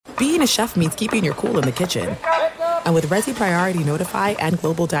being a chef means keeping your cool in the kitchen. And with Resi Priority Notify and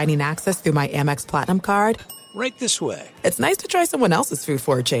Global Dining Access through my Amex Platinum card, right this way. It's nice to try someone else's food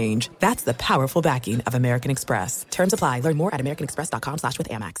for a change. That's the powerful backing of American Express. Terms apply. Learn more at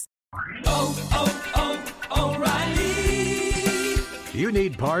americanexpress.com/withAmex. O'Reilly. You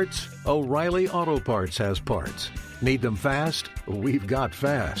need parts? O'Reilly Auto Parts has parts. Need them fast? We've got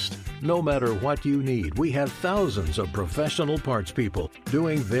fast. No matter what you need, we have thousands of professional parts people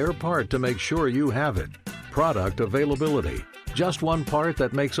doing their part to make sure you have it. Product availability. Just one part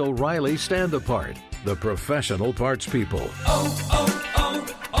that makes O'Reilly stand apart. The professional parts people.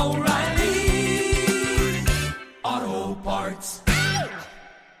 O'Reilly Auto Parts.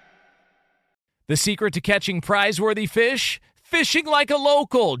 The secret to catching prize-worthy fish? Fishing like a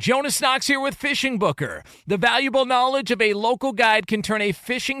local. Jonas Knox here with Fishing Booker. The valuable knowledge of a local guide can turn a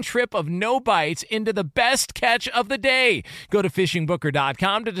fishing trip of no bites into the best catch of the day. Go to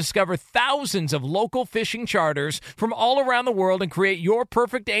fishingbooker.com to discover thousands of local fishing charters from all around the world and create your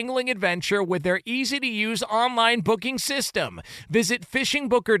perfect angling adventure with their easy-to-use online booking system. Visit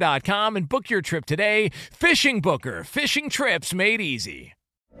fishingbooker.com and book your trip today. Fishing Booker. Fishing trips made easy.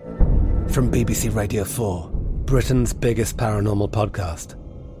 From BBC Radio 4. Britain's biggest paranormal podcast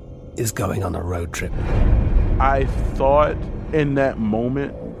is going on a road trip. I thought in that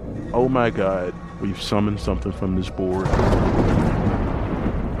moment, oh my God, we've summoned something from this board.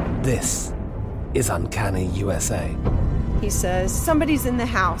 This is Uncanny USA. He says, somebody's in the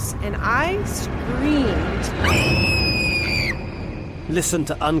house, and I screamed. Listen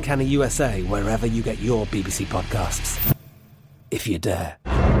to Uncanny USA wherever you get your BBC podcasts, if you dare.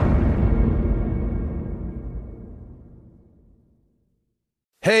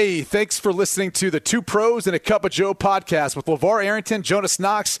 Hey, thanks for listening to the Two Pros and a Cup of Joe podcast with LeVar Arrington, Jonas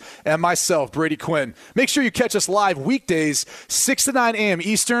Knox, and myself, Brady Quinn. Make sure you catch us live weekdays, 6 to 9 a.m.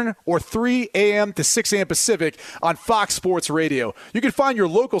 Eastern or 3 a.m. to 6 a.m. Pacific on Fox Sports Radio. You can find your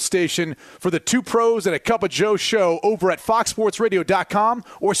local station for the Two Pros and a Cup of Joe show over at foxsportsradio.com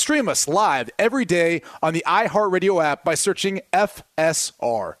or stream us live every day on the iHeartRadio app by searching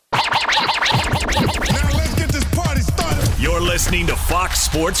FSR. You're listening to Fox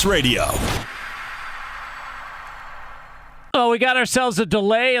Sports Radio. Oh, we got ourselves a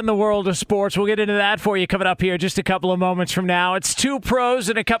delay in the world of sports. We'll get into that for you coming up here just a couple of moments from now. It's Two Pros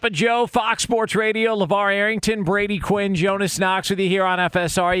and a Cup of Joe, Fox Sports Radio. LeVar Arrington, Brady Quinn, Jonas Knox with you here on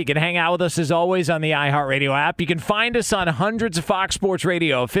FSR. You can hang out with us as always on the iHeartRadio app. You can find us on hundreds of Fox Sports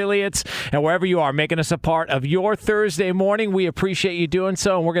Radio affiliates and wherever you are, making us a part of your Thursday morning. We appreciate you doing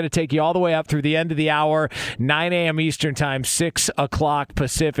so, and we're going to take you all the way up through the end of the hour, 9 a.m. Eastern Time, 6 o'clock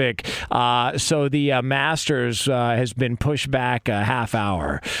Pacific. So the Masters has been pushed back a half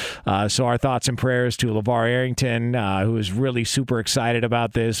hour. So our thoughts and prayers to LeVar Arrington, who is really super excited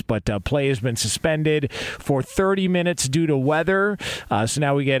about this, but play has been suspended for 30 minutes due to weather. So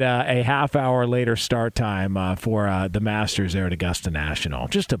now we get a half hour later start time for the Masters there at Augusta National.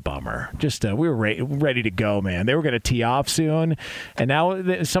 Just a bummer. We were ready to go, man. They were going to tee off soon, and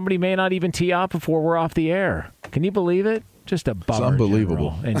now somebody may not even tee off before we're off the air. Can you believe it? Just a bummer. It's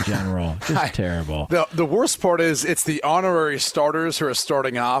unbelievable. In general. Just terrible. The worst part is it's the honorary starters who are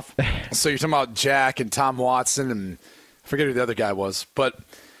starting off. So you're talking about Jack and Tom Watson and I forget who the other guy was. But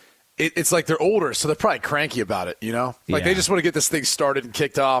it's like they're older, so they're probably cranky about it, you know? Like they just want to get this thing started and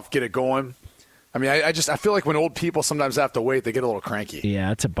kicked off, get it going. I mean, I feel like when old people sometimes have to wait, they get a little cranky.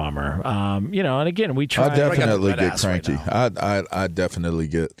 Yeah, it's a bummer. And again, we try. I definitely get cranky. Right I definitely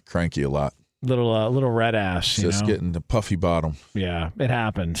get cranky a lot. Little red ass. Just getting the puffy bottom. Yeah, it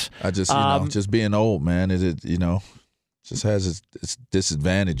happens. I just, just being old, man, just has its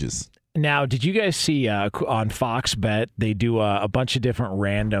disadvantages. Now, did you guys see on Fox Bet, they do a bunch of different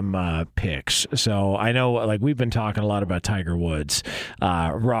random picks. So I know, like, we've been talking a lot about Tiger Woods.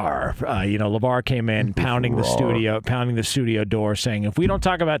 LeVar came in pounding the studio door saying, if we don't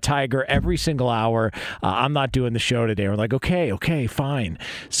talk about Tiger every single hour, I'm not doing the show today. We're like, okay, fine.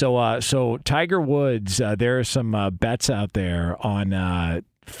 So Tiger Woods, there are some bets out there on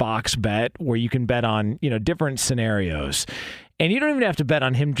Fox Bet where you can bet on, different scenarios. And you don't even have to bet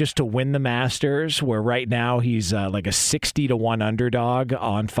on him just to win the Masters, where right now he's like a 60-1 underdog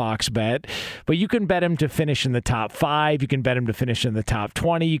on Fox Bet. But you can bet him to finish in the top 5. You can bet him to finish in the top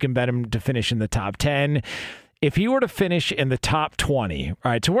 20. You can bet him to finish in the top 10. If he were to finish in the top 20, all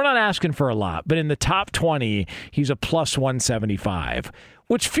right, so we're not asking for a lot, but in the top 20, he's a plus 175,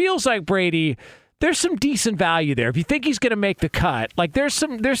 which feels like, Brady, there's some decent value there. If you think he's going to make the cut, like there's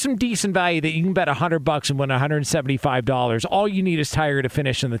some decent value that you can bet $100 and win $175. All you need is Tiger to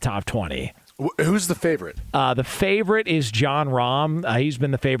finish in the top 20. Who's the favorite? The favorite is Jon Rahm. He's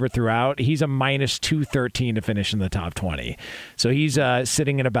been the favorite throughout. He's a minus 213 to finish in the top 20. So he's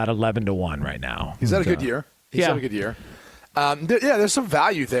sitting at about 11-1 right now. He's had a good year. He's had a good year. There's some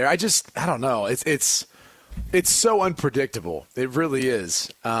value there. I don't know. It's so unpredictable. It really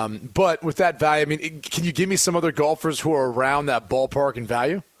is. But with that value, I mean, can you give me some other golfers who are around that ballpark in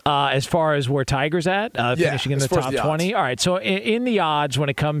value? As far as where Tiger's at, finishing in the top 20. All right, so in the odds when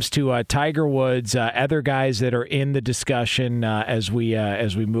it comes to Tiger Woods, other guys that are in the discussion as we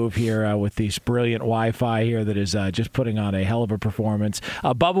move here with this brilliant Wi-Fi here that is just putting on a hell of a performance.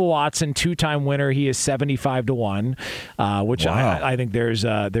 Bubba Watson, 2-time winner, he is 75-1, which I think there's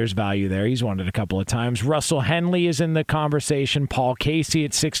value there. He's won it a couple of times. Russell Henley is in the conversation. Paul Casey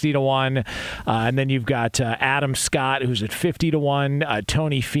at 60-1, and then you've got Adam Scott who's at 50-1.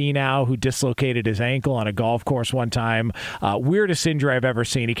 Tony Finau, who dislocated his ankle on a golf course one time. Weirdest injury I've ever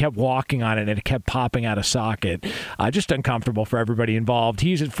seen. He kept walking on it, and it kept popping out of socket. Just uncomfortable for everybody involved.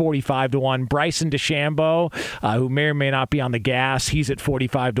 He's at 45-1. Bryson DeChambeau, who may or may not be on the gas, he's at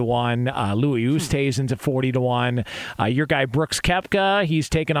 45-1. Louis Oosthuizen's at 40-1. Your guy Brooks Koepka, he's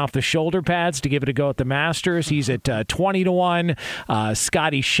taken off the shoulder pads to give it a go at the Masters. He's at 20-1.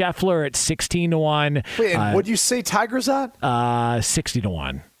 Scotty Scheffler at 16-1. Wait, and what do you say Tiger's at?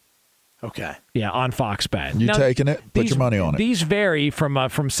 60-1. Okay. Yeah, on Fox Bet. You taking it? Put your money on it. These vary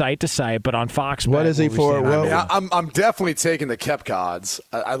from site to site, but on Fox Bet. What is he for? I'm definitely taking the Koepka odds.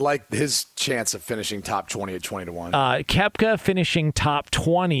 I like his chance of finishing top 20 at 20-1. Koepka finishing top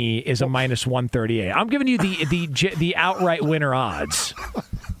 20 is a minus 138. I'm giving you the outright winner odds.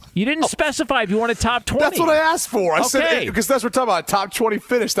 You didn't specify if you wanted top 20. That's what I asked for. I said, because that's what we're talking about, top 20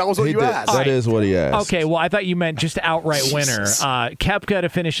 finish. That was what you asked. That is what he asked. Okay, well, I thought you meant just outright winner. Koepka to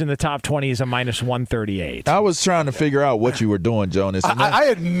finish in the top 20 is a minus 138. I was trying to figure out what you were doing, Jonas. I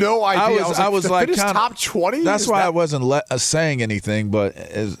had no idea. I was like top 20? That's why I wasn't saying anything, but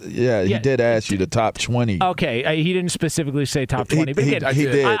he did ask you the top 20. Okay, he didn't specifically say top 20. But again, he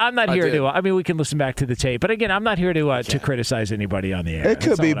did. I'm not here to, we can listen back to the tape. But again, I'm not here to criticize anybody on the air. It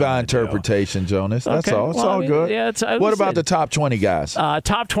could be by interpretation, Jonas. That's all. It's all good. Yeah, what about the top 20 guys?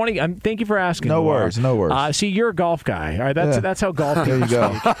 Top 20. Thank you for asking. No worries. See, you're a golf guy. All right, that's how golf. There you go.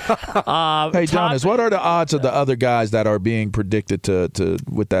 Hey, Jonas, what are the odds of the other guys that are being predicted to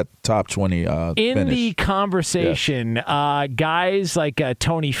with that top 20 in finish? the conversation? Guys like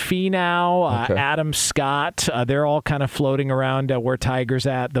Tony Finau, Adam Scott, they're all kind of floating around where Tiger's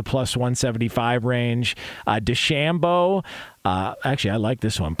at, the plus 175 range. DeChambeau. Actually, I like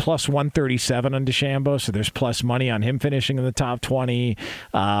this one. Plus 137 on DeChambeau, so there's plus money on him finishing in the top 20.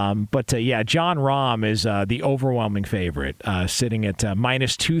 But Jon Rahm is the overwhelming favorite, sitting at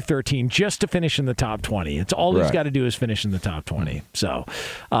minus 213 just to finish in the top 20. It's all he's got to do is finish in the top 20. So,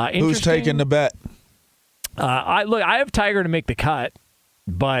 who's taking the bet? I have Tiger to make the cut,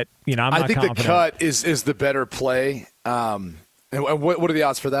 but I'm not confident. I think the cut is the better play. And what are the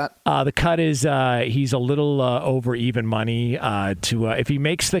odds for that? The cut is he's a little over even money. If he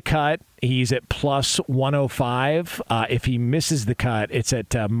makes the cut, he's at plus 105. If he misses the cut, it's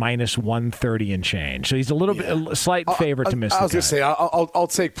at minus 130 and change. So he's a slight favorite to miss the cut. I was going to say, I'll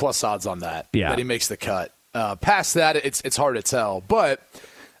take plus odds on that, that he makes the cut. Past that, it's hard to tell. But,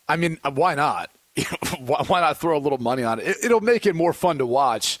 I mean, why not? Why not throw a little money on it? It'll make it more fun to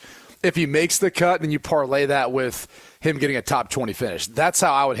watch. If he makes the cut, then you parlay that with him getting a top 20 finish. That's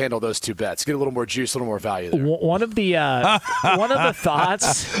how I would handle those two bets. Get a little more juice, a little more value there. One of the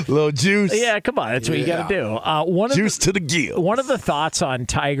thoughts. Little juice. Yeah, come on. That's what you got to do. Juice to the gill. One of the thoughts on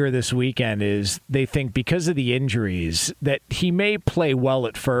Tiger this weekend is they think because of the injuries that he may play well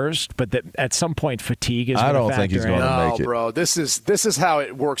at first, but that at some point fatigue is going to factor in. I don't think he's going to make it. No, bro. This is how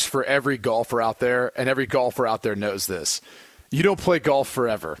it works for every golfer out there, and every golfer out there knows this. You don't play golf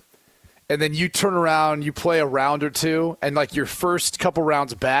forever. And then you turn around, you play a round or two, and like your first couple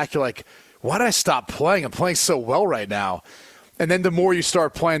rounds back, you're like, why did I stop playing? I'm playing so well right now. And then the more you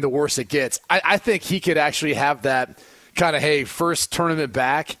start playing, the worse it gets. I think he could actually have that kind of, first tournament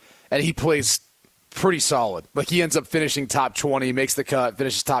back, and he plays pretty solid. Like he ends up finishing top 20, makes the cut,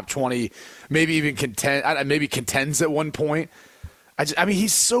 finishes top 20, maybe even contends at one point. I mean,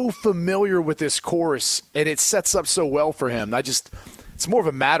 he's so familiar with this course, and it sets up so well for him. It's more of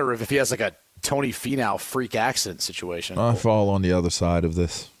a matter of if he has like a Tony Finau freak accident situation. I fall on the other side of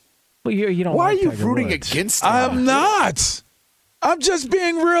this. Well, you don't. Why like are you Tiger rooting Woods. against him? I'm not. I'm just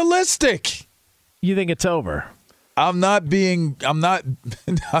being realistic. You think it's over? I'm not rooting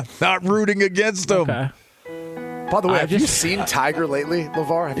against him. Okay. By the way, have you seen Tiger lately,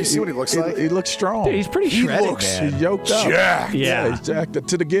 LeVar? Have you seen what he looks like? He looks strong. Dude, he's pretty shredded, man. He's yoked up. Jacked. Yeah. He's jacked up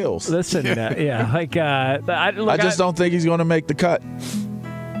to the gills. Listen, I just don't think he's going to make the cut.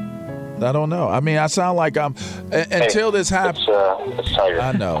 I don't know. I mean, I sound like I'm until this happens. It's Tiger.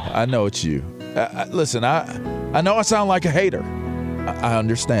 I know it's you. Listen, I know I sound like a hater. I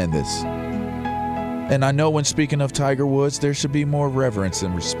understand this. And I know when speaking of Tiger Woods, there should be more reverence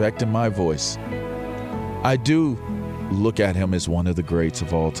and respect in my voice. I do look at him as one of the greats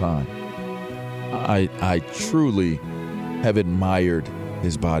of all time. I truly have admired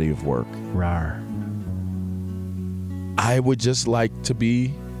his body of work. Rawr. I would just like to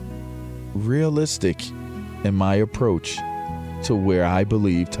be realistic in my approach to where I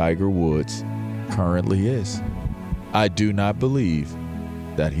believe Tiger Woods currently is. I do not believe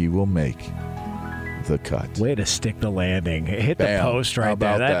that he will make the cut. Way to stick the landing. Hit Bam. the post right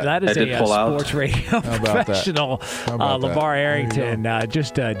there. That? That is a sports radio professional. LeVar Arrington,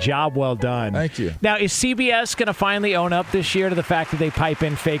 just a job well done. Thank you. Now, is CBS going to finally own up this year to the fact that they pipe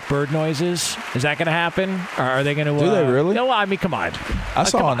in fake bird noises? Is that going to happen? Or are they going to? Do they really? No, I mean, come on. I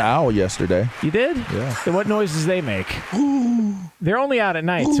saw an owl yesterday. You did? Yeah. And what noises they make? They're only out at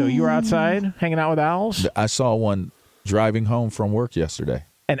night, so you were outside hanging out with owls? I saw one driving home from work yesterday.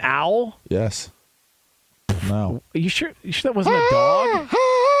 An owl? Yes. No. Are you sure that wasn't a dog?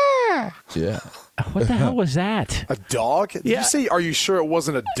 Yeah. What the hell was that? A dog? Did you say, are you sure it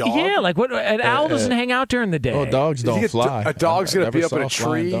wasn't a dog? Yeah, like what? An owl doesn't hang out during the day. Oh, dogs don't fly. A dog's going to be up in a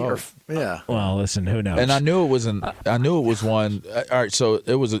flying tree? Or, dog. yeah. Well, listen, who knows? And I knew it was one. All right, so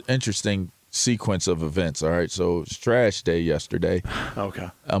it was an interesting sequence of events. All right, so it's trash day yesterday. Okay.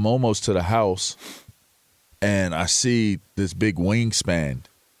 I'm almost to the house, and I see this big wingspan.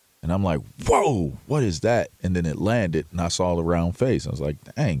 And I'm like, whoa, what is that? And then it landed, and I saw the round face. I was like,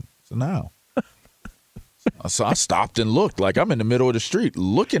 dang, it's an owl. So I stopped and looked. Like, I'm in the middle of the street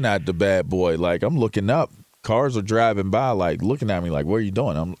looking at the bad boy. Like, I'm looking up. Cars are driving by, like, looking at me like, what are you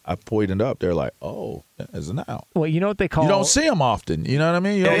doing? I pointed up. They're like, oh, it's an owl. Well, you know what they call... You don't see them often. You know what I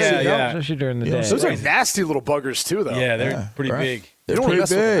mean? You don't see them. Especially during the day. Those are nasty little buggers, too, though. Yeah, they're pretty big. They're pretty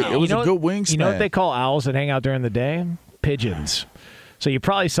big. It was a good wingspan. You know what they call owls that hang out during the day? Pigeons. So you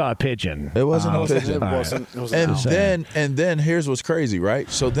probably saw a pigeon. It wasn't a pigeon. It wasn't. And then here's what's crazy, right?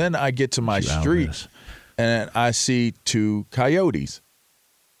 So then I get to my street, and I see two coyotes,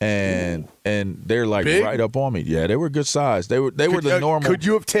 and they're like big? right up on me. Yeah, they were good size. They were the normal. Could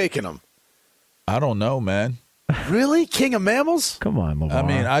you have taken them? I don't know, man. Really, king of mammals? Come on, LeVar. I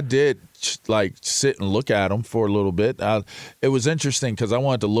mean, I did like sit and look at them for a little bit. It was interesting because I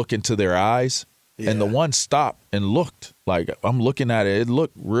wanted to look into their eyes. Yeah. And the one stopped and looked. Like, I'm looking at it. It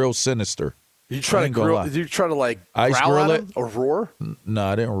looked real sinister. Did you try to like ice growl grill at it him or roar? No,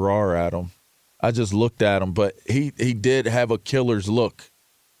 I didn't roar at him. I just looked at him. But he did have a killer's look.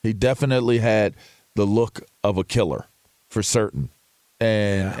 He definitely had the look of a killer for certain.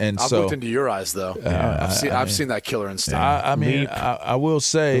 And I've so looked into your eyes though. I've seen that killer instinct. I will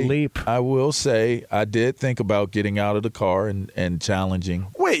say I did think about getting out of the car and challenging.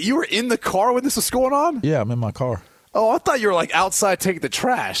 Wait, you were in the car when this was going on? Yeah, I'm in my car. Oh, I thought you were like outside taking the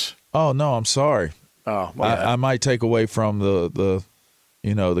trash. Oh no, I'm sorry. Oh, I might take away from the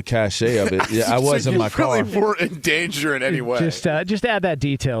cachet of it. Yeah, I was in my car. You really weren't in danger in any way. Just add that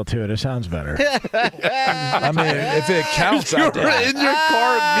detail to it. It sounds better. I mean, if it counts, you were in your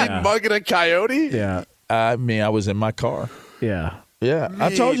car and me mugging a coyote. Yeah. I mean, I was in my car. Yeah. Yeah.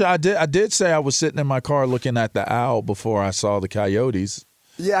 I told you I did say I was sitting in my car looking at the owl before I saw the coyotes.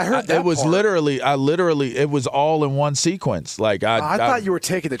 Yeah, I heard that. It was part. literally, it was all in one sequence. Like I thought you were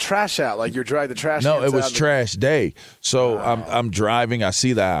taking the trash out, like you're dragging the trash. No, it was trash day. So I'm driving, I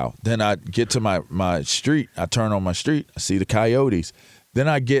see the owl. Then I get to my street. I turn on my street. I see the coyotes. Then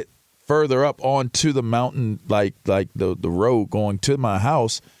I get further up onto the mountain, like the road going to my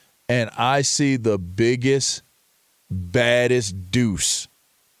house, and I see the biggest, baddest deuce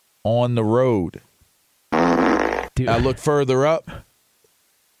on the road. Dude. I look further up.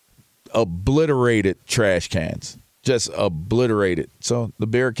 Obliterated trash cans, just obliterated. So the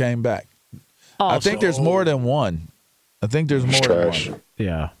bear came back. I think there's more than one. Than one.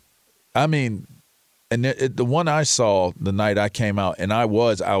 Yeah. I mean, and the one I saw the night I came out, and I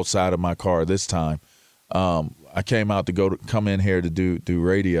was outside of my car this time. I came out to come in here to do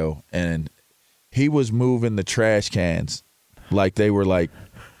radio, and he was moving the trash cans like they were like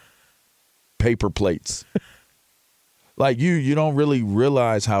paper plates. Like you don't really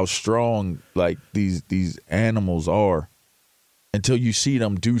realize how strong like these animals are until you see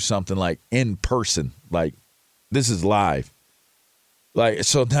them do something like in person. Like this is live. Like,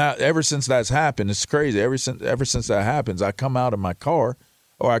 so now, ever since that's happened, it's crazy. Ever since that happens, I come out of my car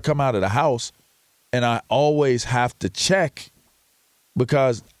or I come out of the house, and I always have to check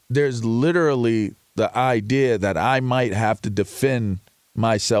because there's literally the idea that I might have to defend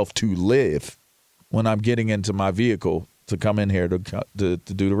myself to live when I'm getting into my vehicle to come in here to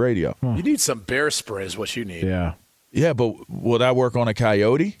do the radio. You need some bear spray is what you need. Yeah. Yeah, but will that work on a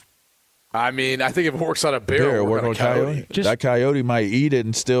coyote? I mean, I think if it works on a bear, it'll work on a coyote. That coyote might eat it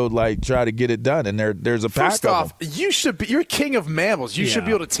and still like try to get it done. And there's a pack First of off, them. you're king of mammals. You should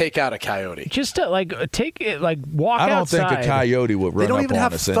be able to take out a coyote. Just to, take it, walk outside. I don't think a coyote would run They don't up even on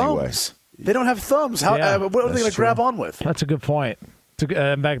have us thumbs. anyway. They don't have thumbs. How? Yeah, what are they going to grab on with? That's a good point.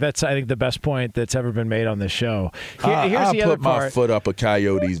 In fact, that's, I think, the best point that's ever been made on this show. Here's I the other put my foot up a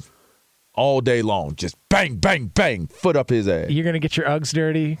coyote's all day long. Just bang, bang, bang, foot up his ass. You're going to get your Uggs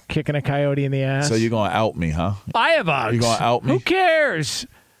dirty, kicking a coyote in the ass? So you're going to out me, huh? I have Uggs. You going to out me? Who cares?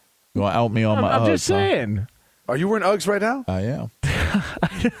 You going to out me on my Uggs? I'm just saying. Are you wearing Uggs right now? I am.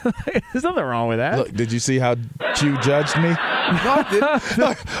 There's nothing wrong with that. Look, did you see how Q judged me? No, I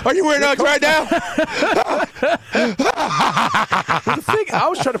didn't. Are you wearing Uggs right now? Well, the thing I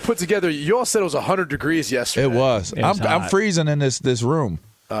was trying to put together, you all said it was 100 degrees yesterday. It was. I'm freezing in this room.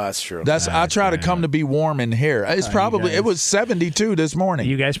 That's true. I try to come to be warm in here. It's it was 72 this morning.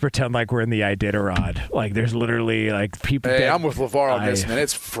 You guys pretend like we're in the Iditarod. Like there's literally people. Hey, I'm with LeVar on this, man.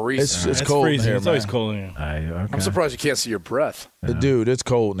 It's freezing. It's cold freezing. in here, It's always cold in here. I'm surprised you can't see your breath. Dude, it's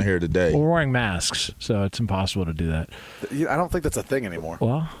cold in here today. Well, we're wearing masks, so it's impossible to do that. I don't think that's a thing anymore.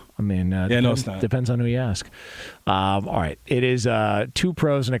 Well, I mean, no, it's not. Depends on who you ask. All right. It is Two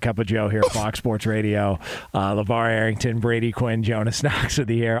Pros and a Cup of Joe here at Fox Sports Radio. LeVar Arrington, Brady Quinn, Jonas Knox with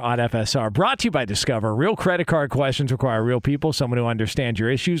the air on FSR. Brought to you by Discover. Real credit card questions require real people, someone who understands your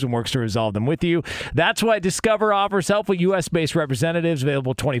issues and works to resolve them with you. That's why Discover offers helpful U.S.-based representatives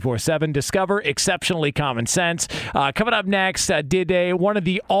available 24/7. Discover, exceptionally common sense. Coming up next, did one of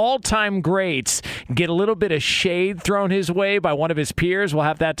the all-time greats get a little bit of shade thrown his way by one of his peers? We'll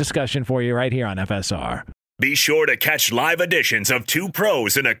have that discussion for you right here on FSR. Be sure to catch live editions of Two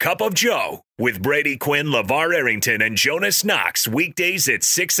Pros and a Cup of Joe with Brady Quinn, LeVar Arrington, and Jonas Knox weekdays at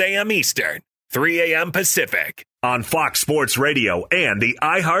 6 a.m. Eastern, 3 a.m. Pacific on Fox Sports Radio and the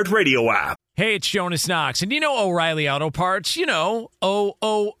iHeartRadio app. Hey, it's Jonas Knox, and you know O'Reilly Auto Parts. You know,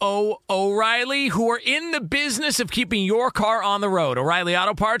 O'Reilly, who are in the business of keeping your car on the road. O'Reilly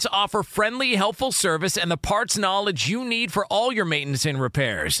Auto Parts offer friendly, helpful service and the parts knowledge you need for all your maintenance and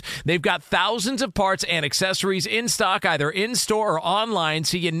repairs. They've got thousands of parts and accessories in stock, either in-store or online,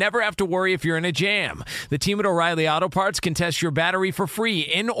 so you never have to worry if you're in a jam. The team at O'Reilly Auto Parts can test your battery for free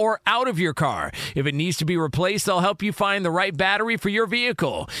in or out of your car. If it needs to be replaced, they'll help you find the right battery for your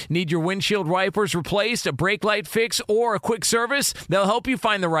vehicle. Need your windshield wipers replaced, a brake light fix, or a quick service? They'll help you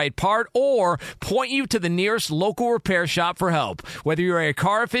find the right part or point you to the nearest local repair shop for help. Whether you're a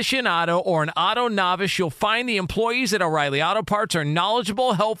car aficionado or an auto novice, you'll find the employees at O'Reilly Auto Parts are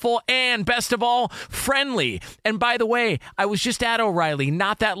knowledgeable, helpful, and best of all, friendly. And by the way, I was just at O'Reilly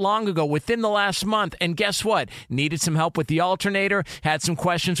not that long ago, within the last month, and guess what? Needed some help with the alternator, had some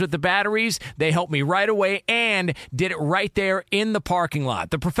questions with the batteries. They helped me right away and did it right there in the parking lot.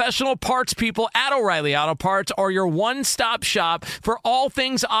 The professional parts people at O'Reilly Auto Parts are your one-stop shop for all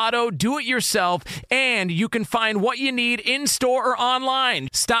things auto, do-it-yourself, and you can find what you need in-store or online.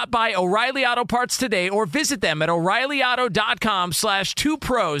 Stop by O'Reilly Auto Parts today or visit them at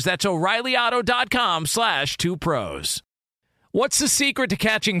O'ReillyAuto.com/2pros. That's O'ReillyAuto.com/2pros. What's the secret to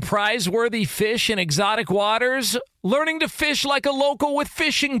catching prize-worthy fish in exotic waters? Learning to fish like a local with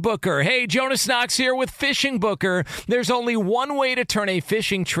Fishing Booker. Hey, Jonas Knox here with Fishing Booker. There's only one way to turn a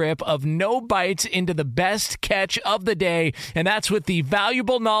fishing trip of no bites into the best catch of the day, and that's with the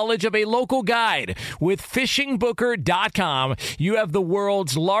valuable knowledge of a local guide. With FishingBooker.com, you have the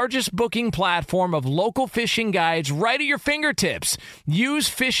world's largest booking platform of local fishing guides right at your fingertips. Use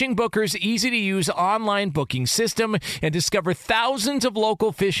Fishing Booker's easy-to-use online booking system and discover thousands of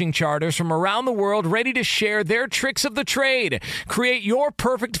local fishing charters from around the world ready to share their tricks of the trade. Create your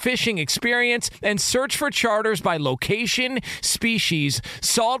perfect fishing experience and search for charters by location, species,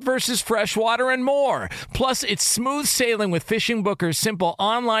 salt versus freshwater, and more. Plus, it's smooth sailing with Fishing Booker's simple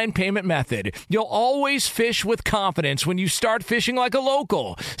online payment method. You'll always fish with confidence when you start fishing like a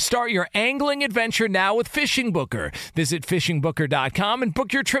local. Start your angling adventure now with Fishing Booker. Visit FishingBooker.com and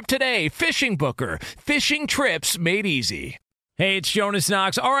book your trip today. Fishing Booker. Fishing trips made easy. Hey, it's Jonas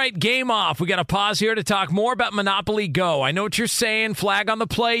Knox. All right, game off. We got to pause here to talk more about Monopoly Go. I know what you're saying, flag on the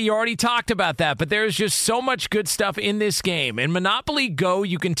play. You already talked about that, but there's just so much good stuff in this game. In Monopoly Go,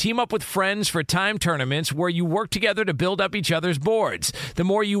 you can team up with friends for time tournaments where you work together to build up each other's boards. The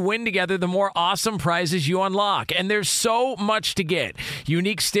more you win together, the more awesome prizes you unlock. And there's so much to get.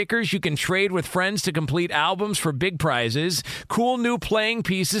 Unique stickers you can trade with friends to complete albums for big prizes, cool new playing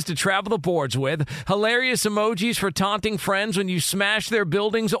pieces to travel the boards with, hilarious emojis for taunting friends when you smash their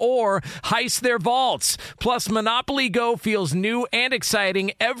buildings or heist their vaults. Plus, Monopoly Go feels new and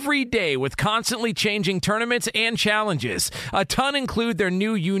exciting every day with constantly changing tournaments and challenges. A ton include their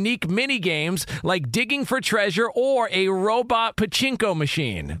new unique mini games like digging for treasure or a robot pachinko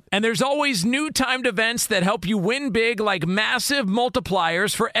machine. And there's always new timed events that help you win big, like massive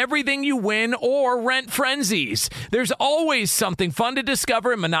multipliers for everything you win or rent frenzies. There's always something fun to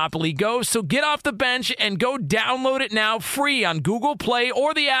discover in Monopoly Go, so get off the bench and go download it now free on Google Play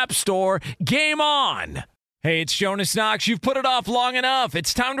or the App Store. Game on! Hey, it's Jonas Knox. You've put it off long enough.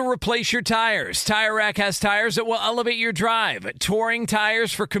 It's time to replace your tires. Tire Rack has tires that will elevate your drive. Touring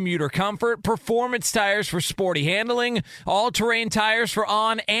tires for commuter comfort, performance tires for sporty handling, all-terrain tires for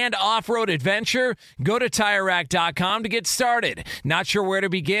on- and off-road adventure. Go to TireRack.com to get started. Not sure where to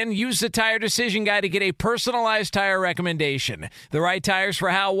begin? Use the Tire Decision Guide to get a personalized tire recommendation. The right tires for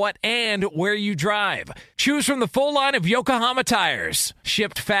how, what, and where you drive. Choose from the full line of Yokohama tires.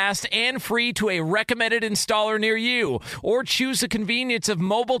 Shipped fast and free to a recommended installer near you, or choose the convenience of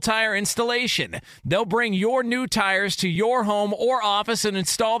mobile tire installation. They'll bring your new tires to your home or office and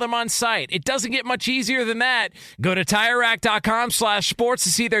install them on site. It doesn't get much easier than that. Go to TireRack.com/sports to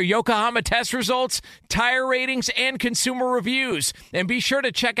see their Yokohama test results, tire ratings, and consumer reviews. And be sure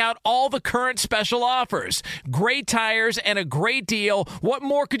to check out all the current special offers. Great tires and a great deal. What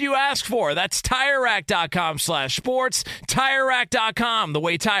more could you ask for? That's TireRack.com/sports. TireRack.com, the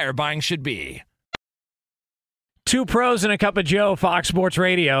way tire buying should be. Two pros and a cup of Joe, Fox Sports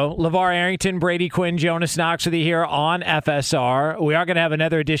Radio. LeVar Arrington, Brady Quinn, Jonas Knox with you here on FSR. We are going to have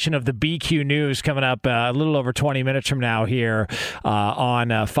another edition of the BQ News coming up a little over 20 minutes from now here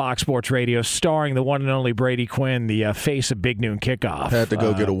on Fox Sports Radio, starring the one and only Brady Quinn, the face of Big Noon Kickoff. Had to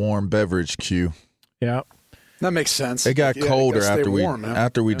go get a warm beverage, Q. Yeah. That makes sense. It got colder after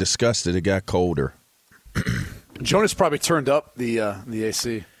we Yeah. discussed it. It got colder. Jonas probably turned up the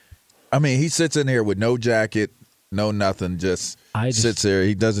AC. I mean, he sits in here with no jacket, no nothing, just sits there.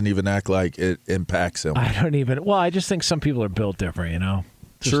 He doesn't even act like it impacts him. I just think some people are built different, you know?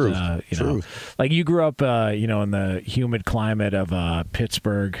 True. Know, like you grew up, in the humid climate of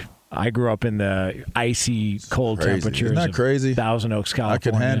Pittsburgh. I grew up in the icy, cold temperatures. Isn't that crazy? Thousand Oaks, California. I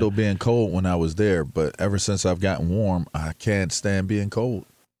could handle being cold when I was there, but ever since I've gotten warm, I can't stand being cold.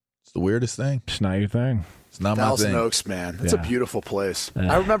 It's the weirdest thing. It's not your thing. It's not my Thousand thing. Oaks, man. It's a beautiful place.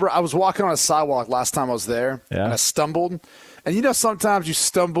 I remember I was walking on a sidewalk last time I was there, and I stumbled. And you know, sometimes you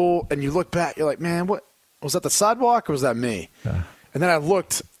stumble and you look back, you're like, man, what was that, the sidewalk or was that me? And then I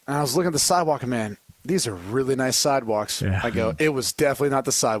looked, and I was looking at the sidewalk, and man, these are really nice sidewalks. I go, it was definitely not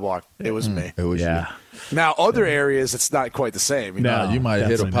the sidewalk. It was me. It was you. Now, other areas, it's not quite the same. You know? You might have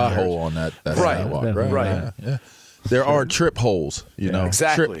hit a pothole on that sidewalk. Right. Yeah. There are trip holes, you know.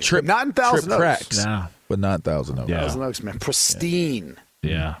 Exactly. Trip, not in Thousand trip Oaks. cracks, but not Thousand Oaks. Thousand Oaks, man. Pristine.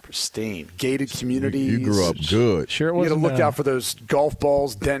 Yeah. Pristine. Gated communities. You grew up good. Sure, it you got to wasn't look out for those golf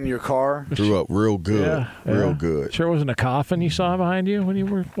balls denting your car. Grew up real good. Real good. Sure wasn't a coffin you saw behind you when you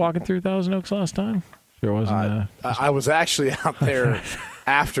were walking through Thousand Oaks last time? Sure wasn't. I was actually out there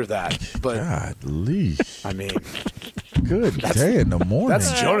after that. But Godly. I mean, good day in the morning.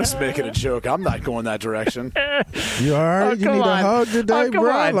 That's Jonas making a joke. I'm not going that direction. You all right? You need a hug today,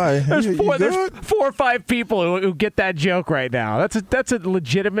 bro? Like, There's you four good? or five people who get that joke right now. That's a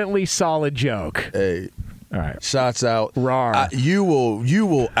legitimately solid joke. Hey. All right. Shots out. Rawr. You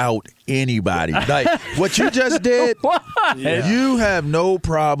will out anybody. Like what you just did, you have no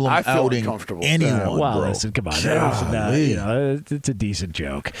problem outing anyone, well, bro. listen, come on. It's a decent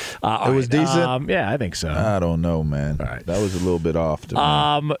joke. It was decent? Yeah, I think so. I don't know, man. That was a little bit off to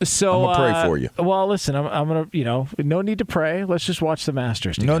me. So I'm going to pray for you. Well, listen, I'm going to, no need to pray. Let's just watch the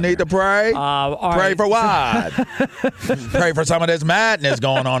Masters together. No need to pray? Pray for what? Pray for some of this madness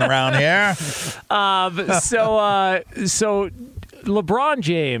going on around here. So LeBron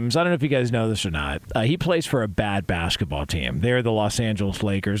James, I don't know if you guys know this or not, he plays for a bad basketball team. They're the Los Angeles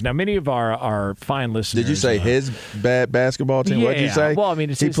Lakers. Now, many of our fine listeners... Did you say his bad basketball team? Yeah. What did you say? Well, I mean,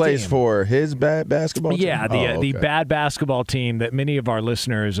 it's he his plays team. for his bad basketball team? Yeah, the bad basketball team that many of our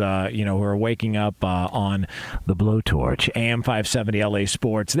listeners, who are waking up on the blowtorch, AM 570 LA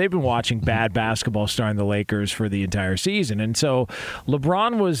Sports, they've been watching bad basketball starring the Lakers for the entire season. And so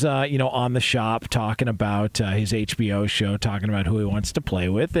LeBron was, on the shop talking about his HBO show, talking about who he wants to play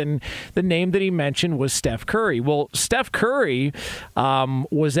with, and the name that he mentioned was Steph Curry. Well, Steph Curry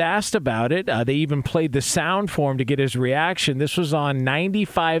was asked about it. They even played the sound for him to get his reaction. This was on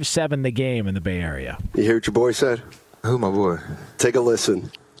 95.7 The Game in the Bay Area. You hear what your boy said? Who, my boy? Take a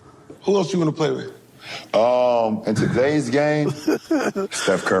listen. Who else you want to play with? In today's game,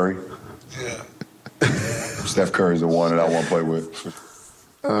 Steph Curry. Yeah. Steph Curry's the one that I want to play with.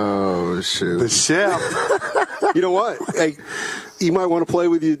 Oh, shoot. The chef. You know what? Hey, he might want to play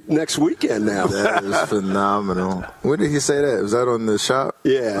with you next weekend now. That is phenomenal. When did he say that? Was that on the shop?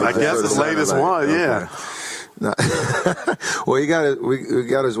 Yeah. I guess the latest one, yeah. No. Well, we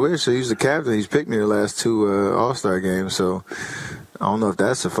got his wish. So he's the captain. He's picked me the last two All-Star games. So I don't know if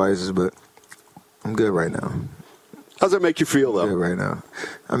that suffices, but I'm good right now. How's that make you feel, though? Good right now.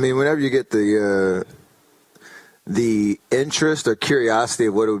 I mean, whenever you get the interest or curiosity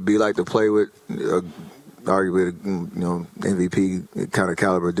of what it would be like to play with, arguably, MVP kind of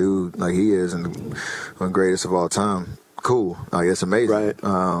caliber dude like he is, and one of the greatest of all time. Cool. Like, it's amazing.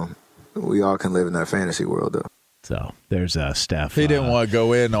 Right. We all can live in that fantasy world, though. So there's Steph. He didn't want to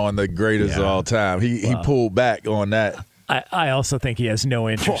go in on the greatest of all time. He pulled back on that. I also think he has no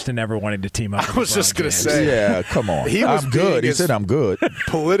interest in ever wanting to team up with I was just going to say. Yeah, come on. I'm good. He said I'm good.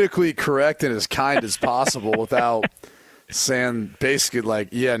 Politically correct and as kind as possible without saying basically like,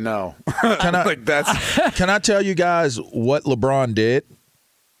 yeah, no. Can I tell you guys what LeBron did?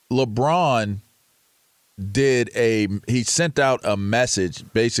 LeBron he sent out a message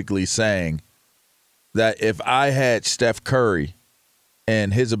basically saying that if I had Steph Curry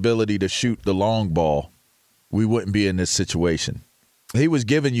and his ability to shoot the long ball, we wouldn't be in this situation. He was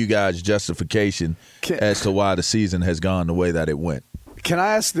giving you guys justification as to why the season has gone the way that it went. Can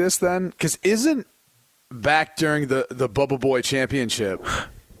I ask this then? Because isn't back during the Bubble Boy Championship,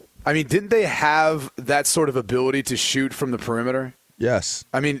 I mean, didn't they have that sort of ability to shoot from the perimeter? Yes.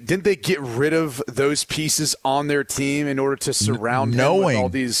 I mean, didn't they get rid of those pieces on their team in order to surround him with all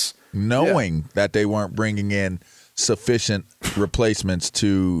these? Knowing that they weren't bringing in sufficient replacements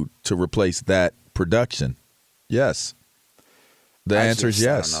to replace that production. Yes. The answer is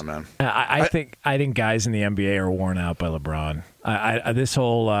yes. I don't know, man. I think guys in the NBA are worn out by LeBron. This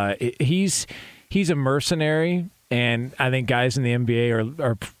whole he's a mercenary, and I think guys in the NBA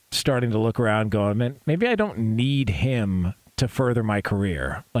are starting to look around, going, man, maybe I don't need him to further my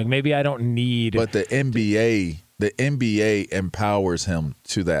career. Like maybe I don't need. But the NBA empowers him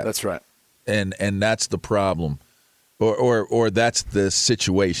to that. That's right. And that's the problem. Or that's the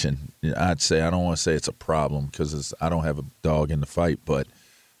situation. I'd say, I don't want to say it's a problem because I don't have a dog in the fight, but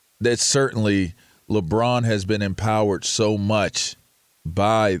that's certainly LeBron has been empowered so much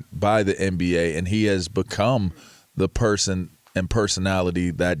by the NBA, and he has become the person and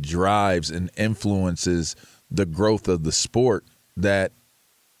personality that drives and influences the growth of the sport, that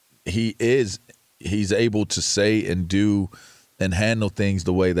he's able to say and do and handle things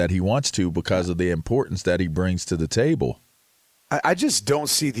the way that he wants to because of the importance that he brings to the table. I just don't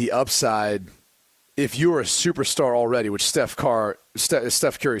see the upside if you're a superstar already, which Steph Curry,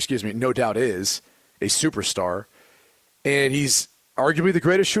 no doubt is a superstar, and he's arguably the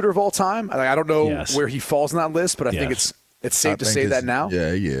greatest shooter of all time. I don't know where he falls on that list, but I think it's safe to say that now.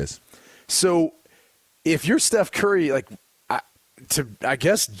 Yeah, he is. So if you're Steph Curry, I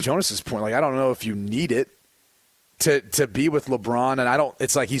guess Jonas's point, I don't know if you need it to be with LeBron, and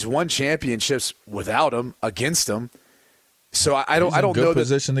it's like he's won championships without him, against him. So I don't know. Good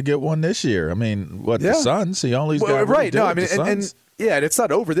position to get one this year. I mean, the Suns? He only got right. No, I mean, and it's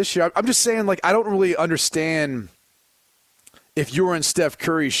not over this year. I'm just saying, I don't really understand if you were in Steph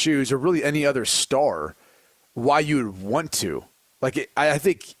Curry's shoes or really any other star, why you would want to. I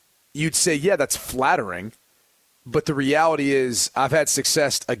think you'd say, yeah, that's flattering, but the reality is I've had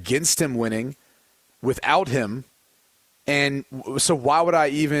success against him winning, without him. And so why would I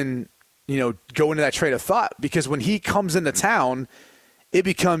even, go into that train of thought? Because when he comes into town, it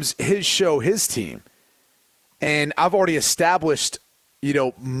becomes his show, his team. And I've already established,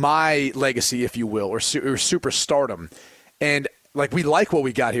 my legacy, if you will, or superstardom. And we like what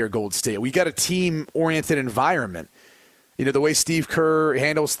we got here at Golden State. We got a team-oriented environment. The way Steve Kerr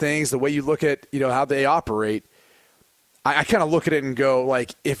handles things, the way you look at, how they operate. I kind of look at it and go,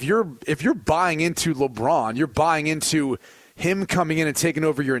 like, if you're buying into LeBron, you're buying into him coming in and taking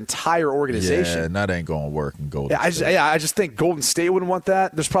over your entire organization. Yeah, and that ain't going to work in Golden State. I just think Golden State wouldn't want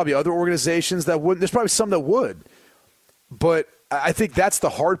that. There's probably other organizations that wouldn't. There's probably some that would. But I think that's the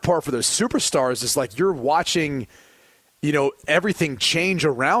hard part for those superstars is, like, you're watching, everything change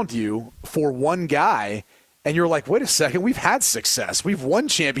around you for one guy. And you're like, wait a second, we've had success. We've won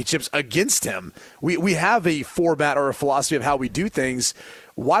championships against him. We have a format or a philosophy of how we do things.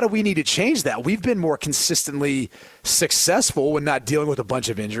 Why do we need to change that? We've been more consistently successful when not dealing with a bunch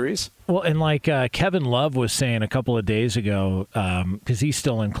of injuries. Well, and like Kevin Love was saying a couple of days ago, because he's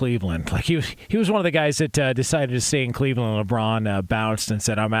still in Cleveland. Like he was one of the guys that decided to stay in Cleveland. LeBron bounced and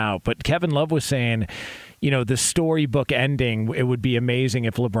said, I'm out. But Kevin Love was saying, the storybook ending, it would be amazing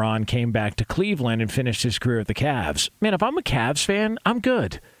if LeBron came back to Cleveland and finished his career at the Cavs. Man, if I'm a Cavs fan, I'm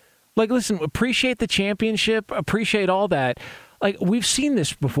good. Like, listen, appreciate the championship, appreciate all that. Like, we've seen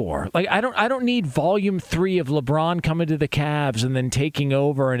this before. Like, I don't need volume 3 of LeBron coming to the Cavs and then taking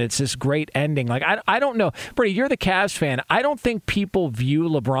over and it's this great ending. Like, I don't know. Brady, you're the Cavs fan. I don't think people view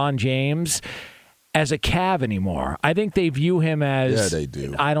LeBron James as a Cav anymore. I think they view him as... Yeah, they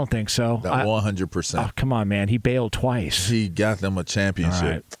do. I don't think so. 100%. Oh, come on, man. He bailed twice. He got them a championship.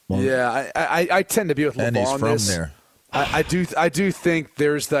 Right. Well, yeah, I tend to be with LeBron and he's on from this. there. I do think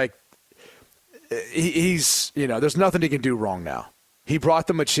there's like... He's, there's nothing he can do wrong now. He brought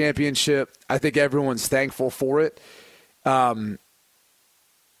them a championship. I think everyone's thankful for it. So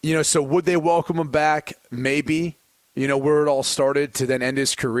would they welcome him back? Maybe, where it all started to then end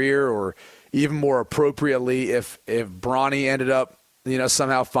his career, or even more appropriately, if Bronny ended up,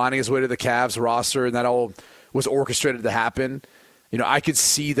 somehow finding his way to the Cavs roster and that all was orchestrated to happen. I could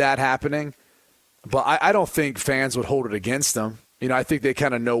see that happening, but I don't think fans would hold it against him. I think they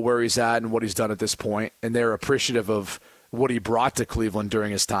kind of know where he's at and what he's done at this point, and they're appreciative of what he brought to Cleveland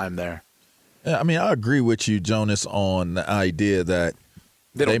during his time there. Yeah, I mean, I agree with you, Jonas, on the idea that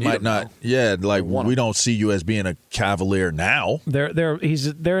they might not. Now. Yeah, like we don't see you as being a Cavalier now. They're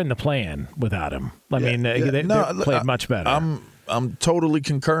in the play-in without him. I mean, they played much better. I'm totally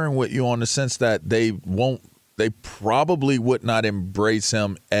concurring with you on the sense that they probably would not embrace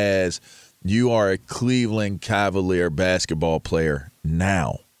him as you are a Cleveland Cavalier basketball player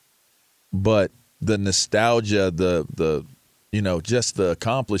now. But the nostalgia, the just the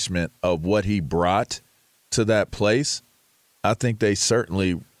accomplishment of what he brought to that place, I think they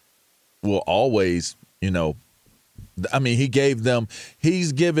certainly will always, I mean,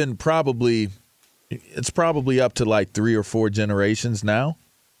 he's given it's probably up to like 3 or 4 generations now,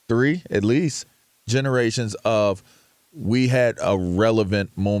 3 at least generations of we had a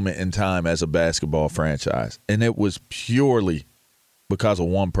relevant moment in time as a basketball franchise, and it was purely because of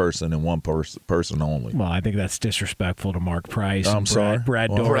one person and one person only. Well, I think that's disrespectful to Mark Price. I'm sorry. Brad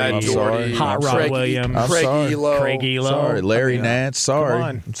Daugherty. Hot Rod Williams. Craig Elo. Sorry. Larry Nance. Sorry. Come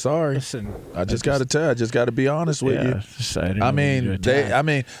on. I'm sorry. Listen, I just got to tell you. I just got to be honest with you. I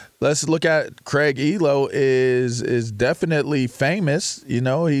mean, let's look at Craig Elo is definitely famous.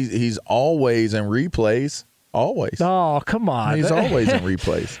 He's always in replays. Always. Oh, come on. He's always in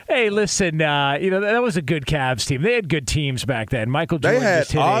replays. Hey, listen, that was a good Cavs team. They had good teams back then. Michael Jordan They had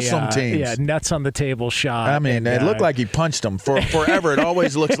just hit awesome teams. Yeah, nuts on the table shot. I mean, it looked like he punched them. Forever, it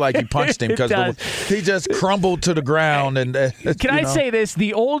always looks like he punched him because he just crumbled to the ground. And Can I say this?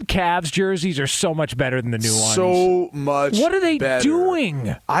 The old Cavs jerseys are so much better than the new ones. So much What are they better.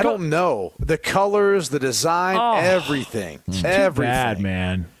 doing? I don't know. The colors, the design, everything. Too everything. Bad,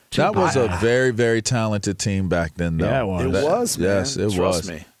 man. That was a very, very talented team back then, though. Yeah, it was. It was, man. Yes, it Trust was.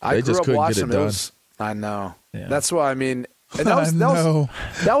 me. They just couldn't get it done. I know. Yeah. That's why, I mean, and that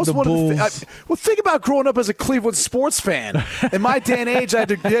was one Bulls. of the things. Well, think about growing up as a Cleveland sports fan. In my day and age, I had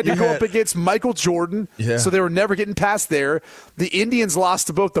to go up against Michael Jordan, so they were never getting past there. The Indians lost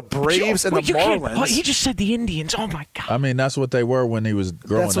to both the Braves and the Marlins. He just said the Indians. Oh, my God. I mean, that's what they were when he was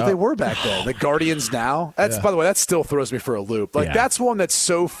growing up. That's what they were back then. The Guardians now. By the way, that still throws me for a loop. That's one that's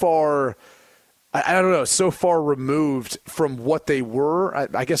so far... I don't know, so far removed from what they were.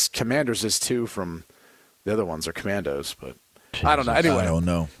 I guess Commanders is too from the other ones are Commandos, but Jesus, I don't know. Anyway, I don't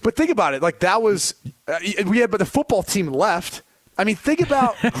know. But think about it. Like that was but the football team left. I mean, think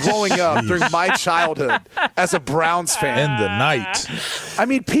about growing up during my childhood as a Browns fan. In the night. I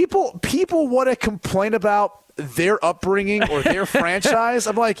mean, people want to complain about their upbringing or their franchise.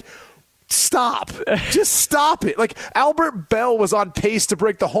 I'm like, stop. Just stop it. Like, Albert Bell was on pace to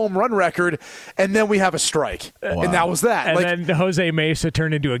break the home run record, and then we have a strike. Wow. And that was that. And then Jose Mesa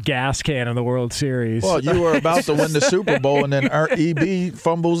turned into a gas can in the World Series. Well, you were about to win the Super Bowl, and then EB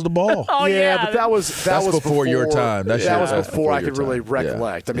fumbles the ball. Oh, yeah, but that was before your time. That was before I could really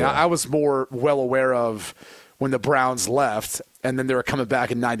recollect. I mean, I was more well aware of when the Browns left, and then they were coming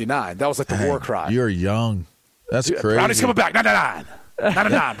back in 99. That was like the war cry. You're young. That's crazy. Brownie's coming back. 99.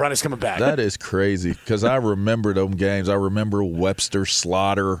 99. Brownie's coming back. That is crazy because I remember those games. I remember Webster,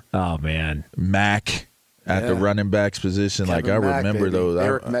 Slaughter. Oh, man. Mack at the running backs position. Kevin I Mack, remember baby. those.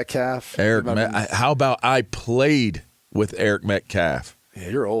 Eric Metcalf. How about I played with Eric Metcalf? Yeah,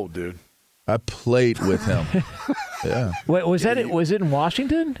 you're old, dude. I played with him. Yeah. Wait, was it in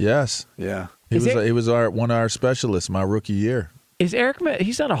Washington? Yes. Yeah. He was one of our specialists my rookie year. Is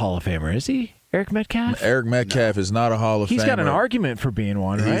he's not a Hall of Famer, is he? Eric Metcalf? Eric Metcalf is not a Hall of Famer. He's got an argument for being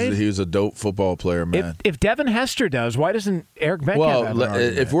one, right? He was a dope football player, man. If Devin Hester does, why doesn't Eric Metcalf have an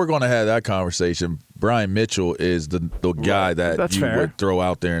argument? If we're going to have that conversation, Brian Mitchell is the guy that you would throw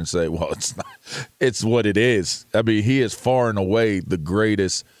out there and say, well, it's not. It's what it is. I mean, he is far and away the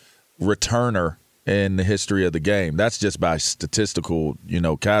greatest returner in the history of the game. That's just by statistical,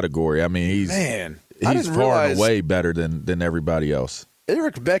 category. I mean, he's far and away better than everybody else.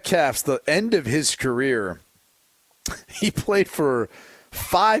 Eric Metcalf's the end of his career. He played for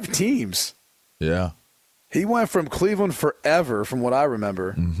 5 teams. Yeah. He went from Cleveland forever, from what I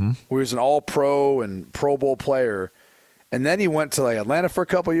remember, where he was an all-pro and Pro Bowl player. And then he went to Atlanta for a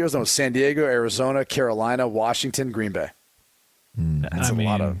couple of years. Then it was San Diego, Arizona, Carolina, Washington, Green Bay. That's a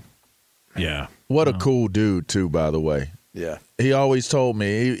lot of – yeah. What a cool dude, too, by the way. Yeah. He always told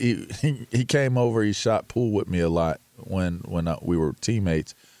me he came over, he shot pool with me a lot when we were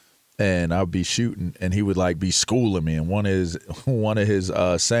teammates, and I'd be shooting, and he would be schooling me. And one of his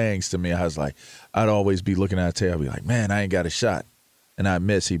sayings to me, I was like, I'd always be looking at the tape, I'd be like, man, I ain't got a shot, and I'd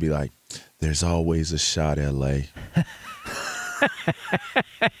miss. He'd be like, there's always a shot, LA.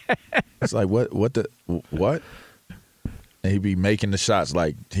 It's like what? And he'd be making the shots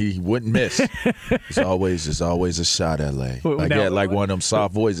like he wouldn't miss. There's always a shot, LA. He had one of them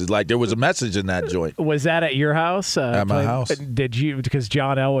soft voices. Like there was a message in that joint. Was that at your house? At my house. Did you? Because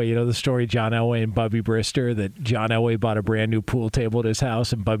John Elway, the story, John Elway and Bubby Brister, that John Elway bought a brand new pool table at his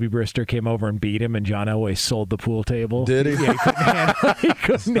house, and Bubby Brister came over and beat him, and John Elway sold the pool table. Did he? Yeah, he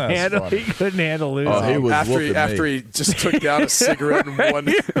couldn't handle losing. Oh, he was after he just took down a cigarette and one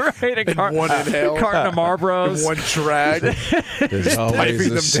inhale, carton of Marlboros, and one drag. There's always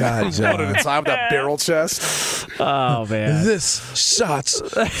a shot, John. One at a time with that barrel chest. Oh, man. This shot's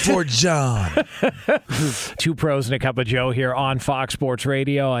for John. 2 Pros and a Cup of Joe here on Fox Sports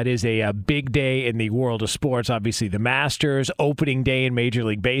Radio. It is a big day in the world of sports. Obviously, the Masters, opening day in Major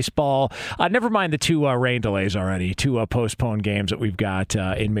League Baseball. Never mind the 2 rain delays already, 2 postponed games that we've got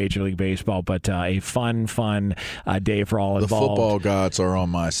in Major League Baseball, but a fun day for all involved. The football gods are on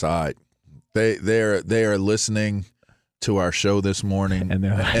my side. They are listening to our show this morning, and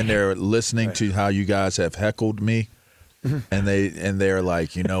they're listening to how you guys have heckled me, and they're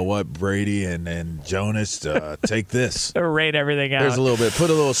like, you know what, Brady and Jonas, take this, rain everything out. There's a little bit,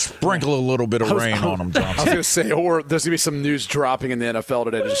 sprinkle a little bit of rain on them, Johnson. I was going to say, or there's going to be some news dropping in the NFL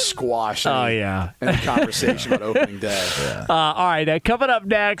today to just squash. Any conversation about opening day. Yeah. All right, coming up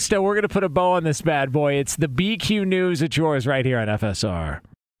next, we're going to put a bow on this bad boy. It's the BQ News. It's yours right here on FSR.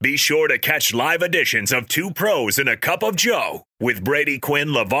 Be sure to catch live editions of 2 Pros and a Cup of Joe with Brady Quinn,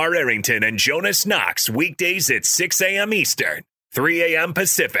 LeVar Arrington, and Jonas Knox weekdays at 6 a.m. Eastern, 3 a.m.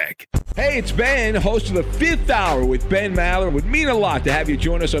 Pacific. Hey, it's Ben, host of the 5th Hour with Ben Maller. It would mean a lot to have you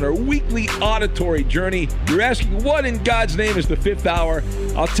join us on our weekly auditory journey. You're asking, what in God's name is the 5th Hour?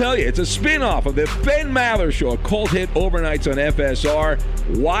 I'll tell you, it's a spin-off of the Ben Maller Show, a cult hit overnights on FSR.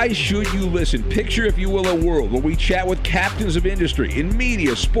 Why should you listen? Picture, if you will, a world where we chat with captains of industry in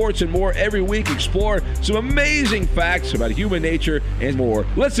media, sports, and more every week. Explore some amazing facts about human nature and more.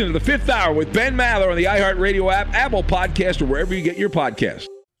 Listen to the 5th Hour with Ben Maller on the iHeartRadio app, Apple Podcast, or wherever you get your podcasts.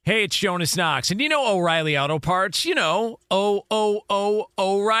 Hey, it's Jonas Knox, and you know O'Reilly Auto Parts? You know,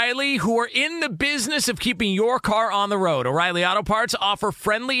 O'Reilly, who are in the business of keeping your car on the road. O'Reilly Auto Parts offer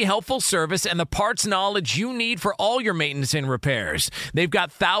friendly, helpful service and the parts knowledge you need for all your maintenance and repairs. They've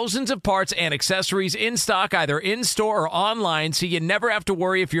got thousands of parts and accessories in stock, either in-store or online, so you never have to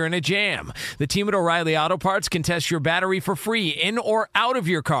worry if you're in a jam. The team at O'Reilly Auto Parts can test your battery for free in or out of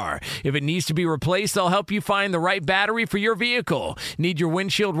your car. If it needs to be replaced, they'll help you find the right battery for your vehicle. Need your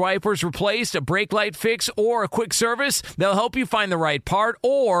windshield windshield wipers replaced, a brake light fix, or a quick service, they'll help you find the right part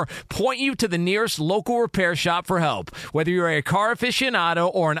or point you to the nearest local repair shop for help. Whether you're a car aficionado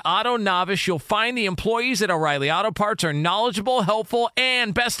or an auto novice, you'll find the employees at O'Reilly Auto Parts are knowledgeable, helpful,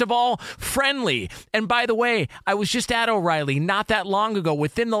 and best of all, friendly. And by the way, I was just at O'Reilly not that long ago,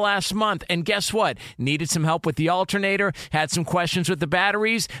 within the last month, and guess what? Needed some help with the alternator, had some questions with the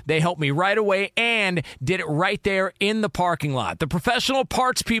batteries. They helped me right away and did it right there in the parking lot. The professional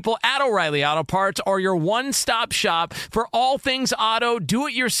parts people at O'Reilly Auto Parts are your one-stop shop for all things auto,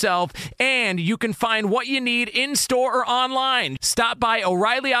 do-it-yourself, and you can find what you need in-store or online. Stop by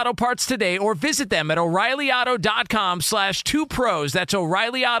O'Reilly Auto Parts today or visit them at O'ReillyAuto.com/2pros. That's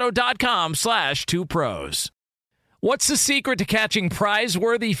O'ReillyAuto.com/2pros. What's the secret to catching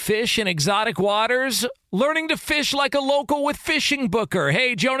prize-worthy fish in exotic waters? Learning to fish like a local with Fishing Booker.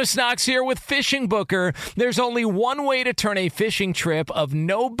 Hey, Jonas Knox here with Fishing Booker. There's only one way to turn a fishing trip of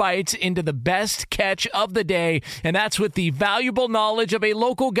no bites into the best catch of the day, and that's with the valuable knowledge of a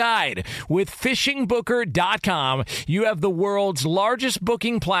local guide. With FishingBooker.com, you have the world's largest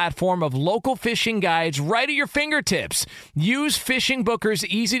booking platform of local fishing guides right at your fingertips. Use Fishing Booker's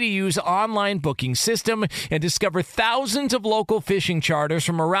easy-to-use online booking system and discover thousands of local fishing charters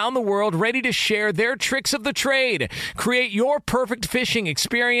from around the world ready to share their tricks of the trade. Create your perfect fishing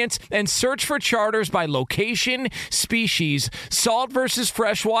experience and search for charters by location, species, salt versus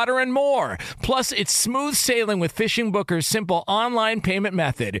freshwater, and more. Plus, it's smooth sailing with Fishing Booker's simple online payment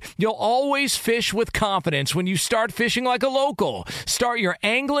method. You'll always fish with confidence when you start fishing like a local. Start your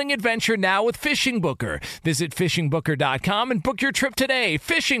angling adventure now with Fishing Booker. Visit FishingBooker.com and book your trip today.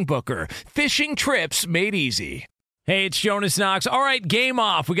 Fishing Booker. Fishing trips made easy. Hey, it's Jonas Knox. All right, game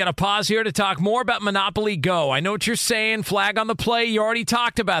off. We got to pause here to talk more about Monopoly Go. I know what you're saying, flag on the play. You already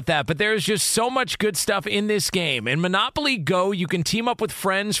talked about that, but there's just so much good stuff in this game. In Monopoly Go, you can team up with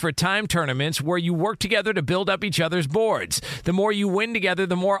friends for time tournaments where you work together to build up each other's boards. The more you win together,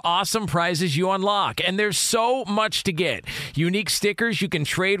 the more awesome prizes you unlock. And there's so much to get. Unique stickers you can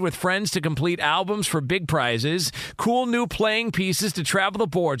trade with friends to complete albums for big prizes. Cool new playing pieces to travel the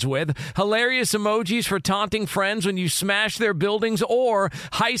boards with. Hilarious emojis for taunting friends when you smash their buildings or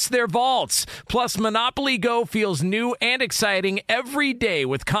heist their vaults. Plus, Monopoly Go feels new and exciting every day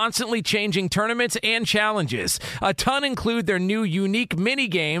with constantly changing tournaments and challenges. A ton include their new unique mini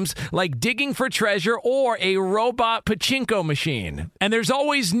games like digging for treasure or a robot pachinko machine. And there's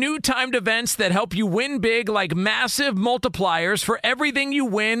always new timed events that help you win big, like massive multipliers for everything you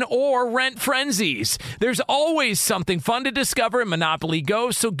win or rent frenzies. There's always something fun to discover in Monopoly Go,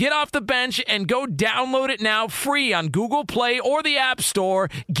 so get off the bench and go download it now free on Google Play or the App Store.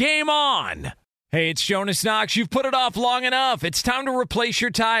 Game on! Hey, it's Jonas Knox. You've put it off long enough. It's time to replace your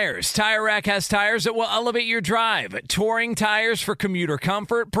tires. Tire Rack has tires that will elevate your drive. Touring tires for commuter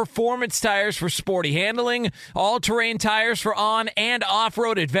comfort, performance tires for sporty handling, all-terrain tires for on- and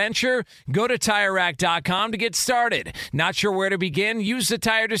off-road adventure. Go to TireRack.com to get started. Not sure where to begin? Use the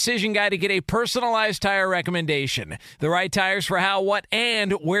Tire Decision Guide to get a personalized tire recommendation. The right tires for how, what,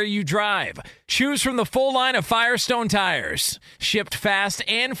 and where you drive. Choose from the full line of Firestone tires. Shipped fast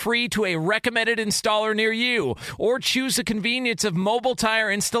and free to a recommended installer near you, or choose the convenience of mobile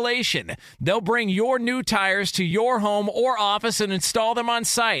tire installation. They'll bring your new tires to your home or office and install them on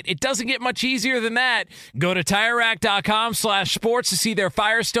site. It doesn't get much easier than that. Go to TireRack.com/sports to see their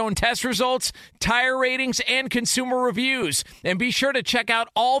Firestone test results, tire ratings, and consumer reviews. And be sure to check out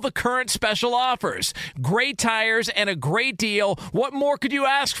all the current special offers. Great tires and a great deal. What more could you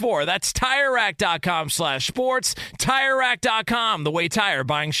ask for? That's TireRack.com/sports. TireRack.com, the way tire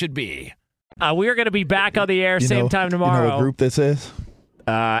buying should be. We're going to be back on the air same time tomorrow. You know what group this is?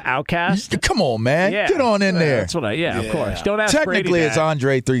 Outcast. Come on, man. Yeah. Get on in there. That's what of course. Don't ask Technically, Brady it's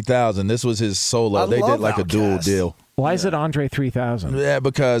Andre 3000. This was his solo. They did like Outcast. A dual deal. Why is it Andre 3000? Yeah,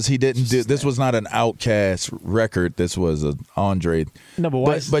 because he didn't do. This was not an Outcast record. This was an Andre. No,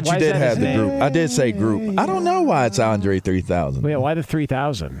 but you did have the group. I did say group. I don't know why it's Andre 3000. Yeah, why the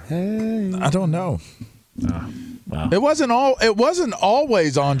 3000? I don't know. Wow. It wasn't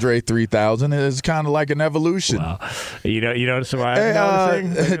always Andre 3000. It was kind of like an evolution. Wow. You know, so I'm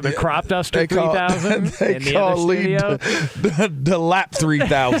noticing the Crop Duster 3000 they in the call other Lee studio. The Lap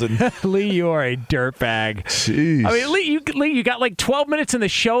 3000. Lee, you are a dirtbag. Jeez. I mean, Lee, you got like 12 minutes in the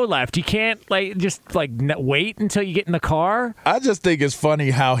show left. You can't just wait until you get in the car. I just think it's funny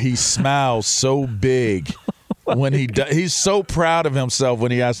how he smiles so big when he's so proud of himself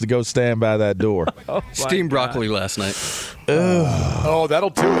when he has to go stand by that door. Steamed broccoli last night. Oh, that'll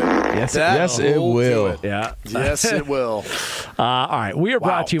do it. Yes, it will. Yeah. Yes, it will. All right. We are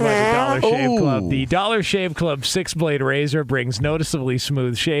brought to you by the Dollar Shave Club. The Dollar Shave Club 6-blade razor brings noticeably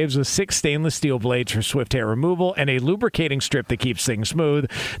smooth shaves with 6 stainless steel blades for swift hair removal and a lubricating strip that keeps things smooth.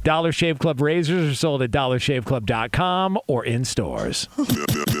 Dollar Shave Club razors are sold at dollarshaveclub.com or in stores.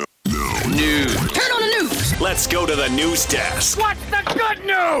 News. Turn on the news. Let's go to the news desk. What's the good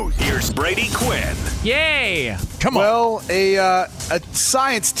news? Here's Brady Quinn. Yay! Come on. Well, a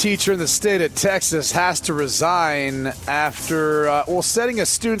science teacher in the state of Texas has to resign after, setting a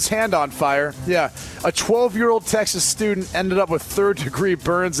student's hand on fire. Yeah, a 12-year-old Texas student ended up with third-degree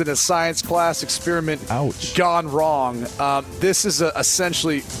burns in a science class experiment. Ouch. Gone wrong. This is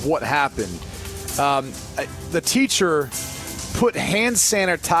essentially what happened. The teacher put hand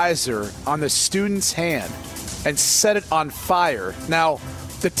sanitizer on the student's hand and set it on fire. Now,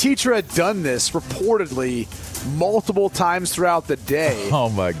 the teacher had done this reportedly multiple times throughout the day. Oh,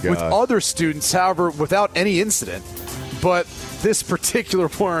 my God. With other students, however, without any incident. But this particular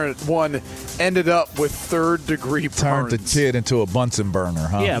one ended up with third-degree burns. Turned the kid into a Bunsen burner,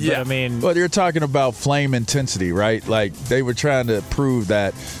 huh? Yeah, but I mean... Well, you're talking about flame intensity, right? Like, they were trying to prove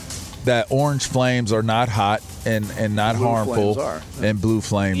that orange flames are not hot and not blue harmful, flames are. and blue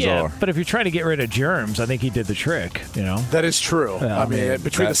flames are. But if you're trying to get rid of germs, I think he did the trick, you know? That is true. Yeah, I mean,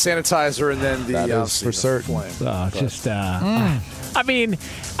 between the sanitizer and then the that is for certain. flame. I mean,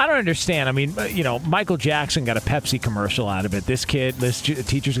 I don't understand. I mean, Michael Jackson got a Pepsi commercial out of it. This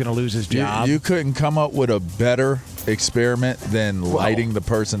teacher's going to lose his job. You couldn't come up with a better experiment than lighting the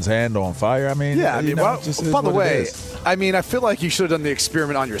person's hand on fire. I mean, yeah. I mean, by the way, I I mean, I feel like you should have done the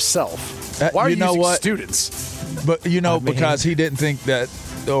experiment on yourself. Why are you using students? But because he didn't think that,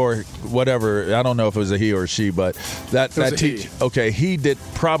 or whatever. I don't know if it was a he or a she, but that teacher. Okay, he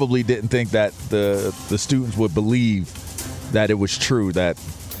probably didn't think that the students would believe that it was true that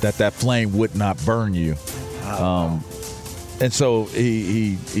flame would not burn you, and so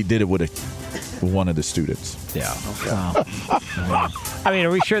he did it with one of the students. Yeah. I mean,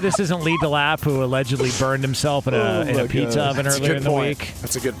 are we sure this isn't Lee DeLapp, who allegedly burned himself in a pizza oven earlier in the week?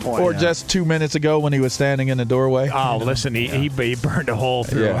 That's a good point. Or just 2 minutes ago when he was standing in the doorway. Oh, listen, he burned a hole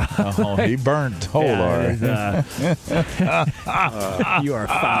through. Yeah, he burned a hole. All right. You are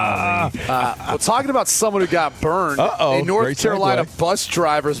foul. Well, talking about someone who got burned, a North Carolina bus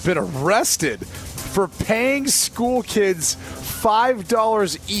driver has been arrested for paying school kids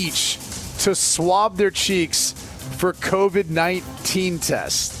 $5 each to swab their cheeks for COVID-19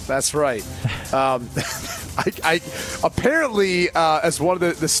 tests. That's right. Apparently, as one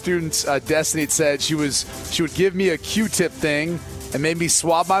of the students, Destiny, had said, she would give me a Q-tip thing and made me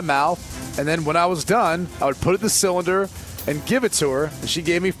swab my mouth, and then when I was done, I would put it in the cylinder and give it to her, and she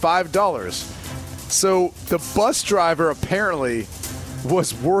gave me $5. So the bus driver apparently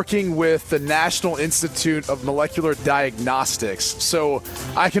was working with the National Institute of Molecular Diagnostics. So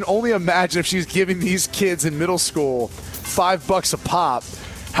I can only imagine if she's giving these kids in middle school $5 a pop,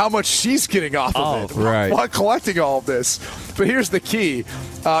 how much she's getting off of it while collecting all of this. But here's the key.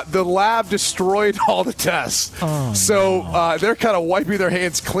 The lab destroyed all the tests. They're kind of wiping their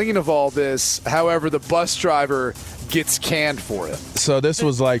hands clean of all this. However, the bus driver gets canned for it. So this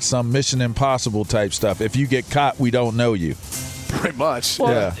was like some Mission Impossible type stuff. If you get caught, we don't know you. Pretty much.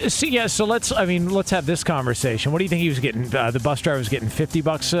 Well, so let's have this conversation. What do you think he was getting? The bus driver was getting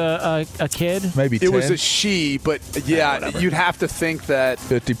 $50 a kid? Maybe 10? It was a she, but you'd have to think that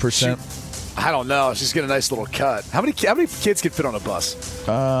 50%. I don't know. She's getting a nice little cut. How many kids can fit on a bus?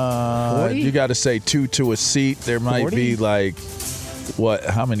 40? You got to say 2 to a seat. There might 40? be like,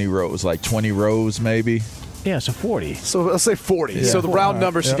 how many rows? Like 20 rows maybe? Yeah, so 40. So let's say 40. Yeah. So the round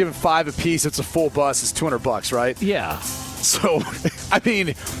number, she's giving 5 apiece. It's a full bus. It's $200, right? Yeah. So, I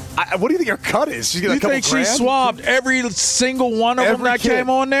mean, what do you think her cut is? She's getting a couple grand? You think she swabbed every single one of them that came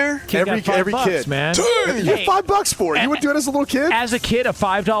on there? Every kid, man. Dude, you get $5 for it. You would do it as a little kid? As a kid, a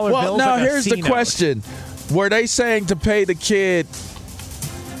 $5 bill. Well, now here's the question: were they saying to pay the kid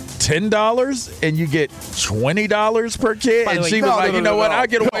 $10 and you get $20 per kid? And she was like, you know what? I'll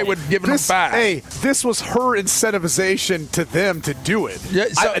get away with giving them 5. Hey, this was her incentivization to them to do it. Yeah,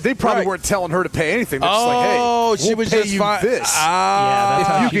 so, they probably weren't telling her to pay anything. They're just like, hey, she was pay just you fine. this. That's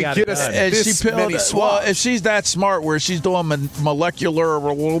how if you could get us this many swabs. Well, if she's that smart where she's doing molecular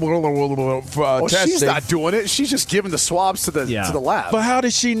testing. She's not doing it. She's just giving the swabs to the lab. But how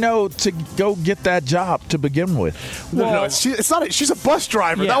did she know to go get that job to begin with? No, it's not. She's a bus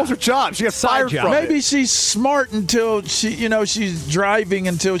driver. Yeah. That was her job. She got fired from it. Maybe she's smart until she's driving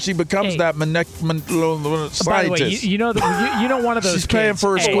until she becomes that scientist. By the way, you know one of those she's kids. paying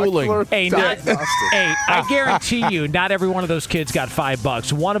for her schooling. I guarantee you, not every one of those kids got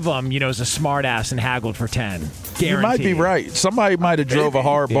 $5. One of them, is a smart ass and haggled for 10. You might be right. Somebody might have drove a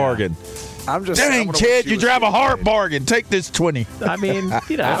hard bargain. Dang, kid, you drive a hard bargain. Take this 20. I mean, what's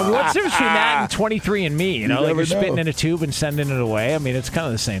the difference between that and 23andMe? Like you're spitting in a tube and sending it away. I mean, it's kind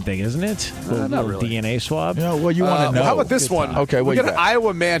of the same thing, isn't it? Not really. DNA swab. Well, you want to know. How about this one? Okay, we got an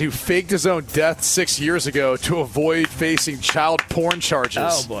Iowa man who faked his own death 6 years ago to avoid facing child porn charges.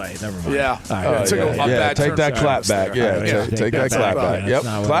 Oh boy, never mind. Yeah, take that clap back. Take that clap back. Yep,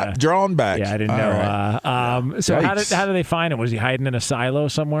 clap drawn back. Yeah, I didn't know. So how did they find him? Was he hiding in a silo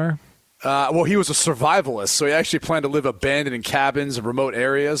somewhere? Well, he was a survivalist, so he actually planned to live abandoned in cabins in remote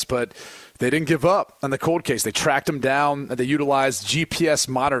areas, but they didn't give up on the cold case. They tracked him down, and they utilized GPS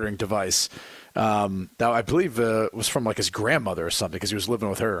monitoring device. That I believe was from like his grandmother or something because he was living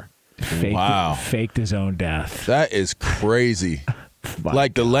with her. Faked his own death. That is crazy.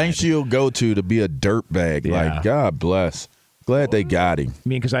 Like the lengths you'll go to be a dirtbag. Yeah. Like, God bless. Glad they got him. You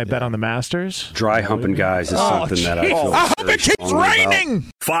mean because I bet on the Masters? Dry humping guys is something that I feel it keeps raining!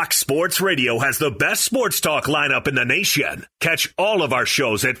 About. Fox Sports Radio has the best sports talk lineup in the nation. Catch all of our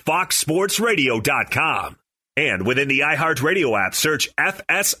shows at foxsportsradio.com. And within the iHeartRadio app, search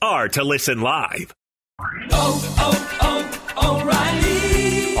FSR to listen live.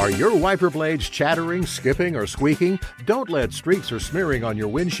 O'Reilly. Are your wiper blades chattering, skipping, or squeaking? Don't let streaks or smearing on your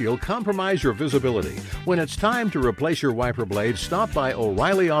windshield compromise your visibility. When it's time to replace your wiper blades, stop by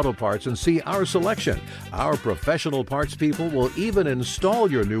O'Reilly Auto Parts and see our selection. Our professional parts people will even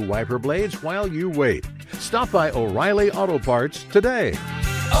install your new wiper blades while you wait. Stop by O'Reilly Auto Parts today.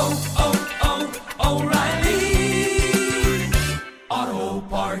 O'Reilly Auto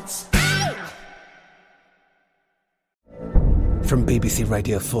Parts. From BBC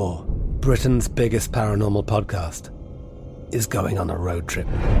Radio 4, Britain's biggest paranormal podcast is going on a road trip.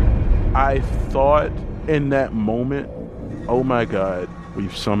 I thought in that moment, oh my God,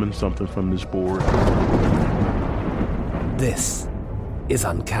 we've summoned something from this board. This is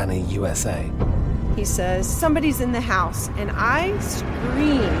Uncanny USA. He says, somebody's in the house, and I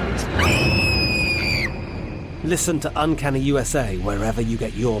screamed. Listen to Uncanny USA wherever you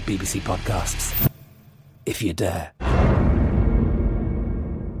get your BBC podcasts, if you dare.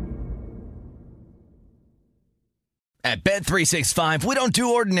 At Bet365, we don't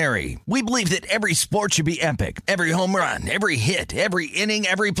do ordinary. We believe that every sport should be epic. Every home run, every hit, every inning,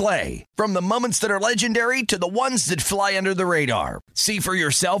 every play. From the moments that are legendary to the ones that fly under the radar. See for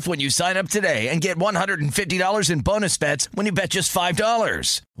yourself when you sign up today and get $150 in bonus bets when you bet just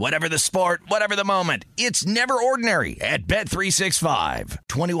 $5. Whatever the sport, whatever the moment, it's never ordinary at Bet365.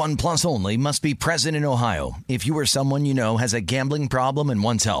 21 plus only. Must be present in Ohio. If you or someone you know has a gambling problem and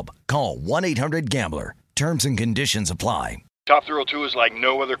wants help, call 1-800-GAMBLER. Terms and conditions apply. Top Thrill 2 is like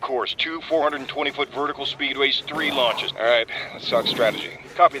no other course. 2 420-foot vertical speedways, 3 launches. All right, let's talk strategy.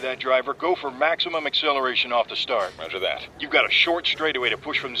 Copy that, driver. Go for maximum acceleration off the start. Roger that. You've got a short straightaway to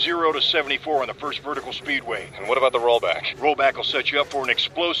push from 0 to 74 on the first vertical speedway. And what about the rollback? Rollback will set you up for an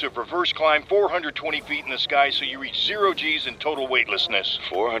explosive reverse climb 420 feet in the sky so you reach 0 G's in total weightlessness.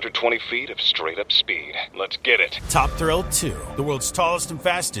 420 feet of straight-up speed. Let's get it. Top Thrill 2, the world's tallest and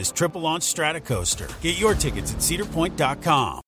fastest triple-launch strata coaster. Get your tickets at cedarpoint.com.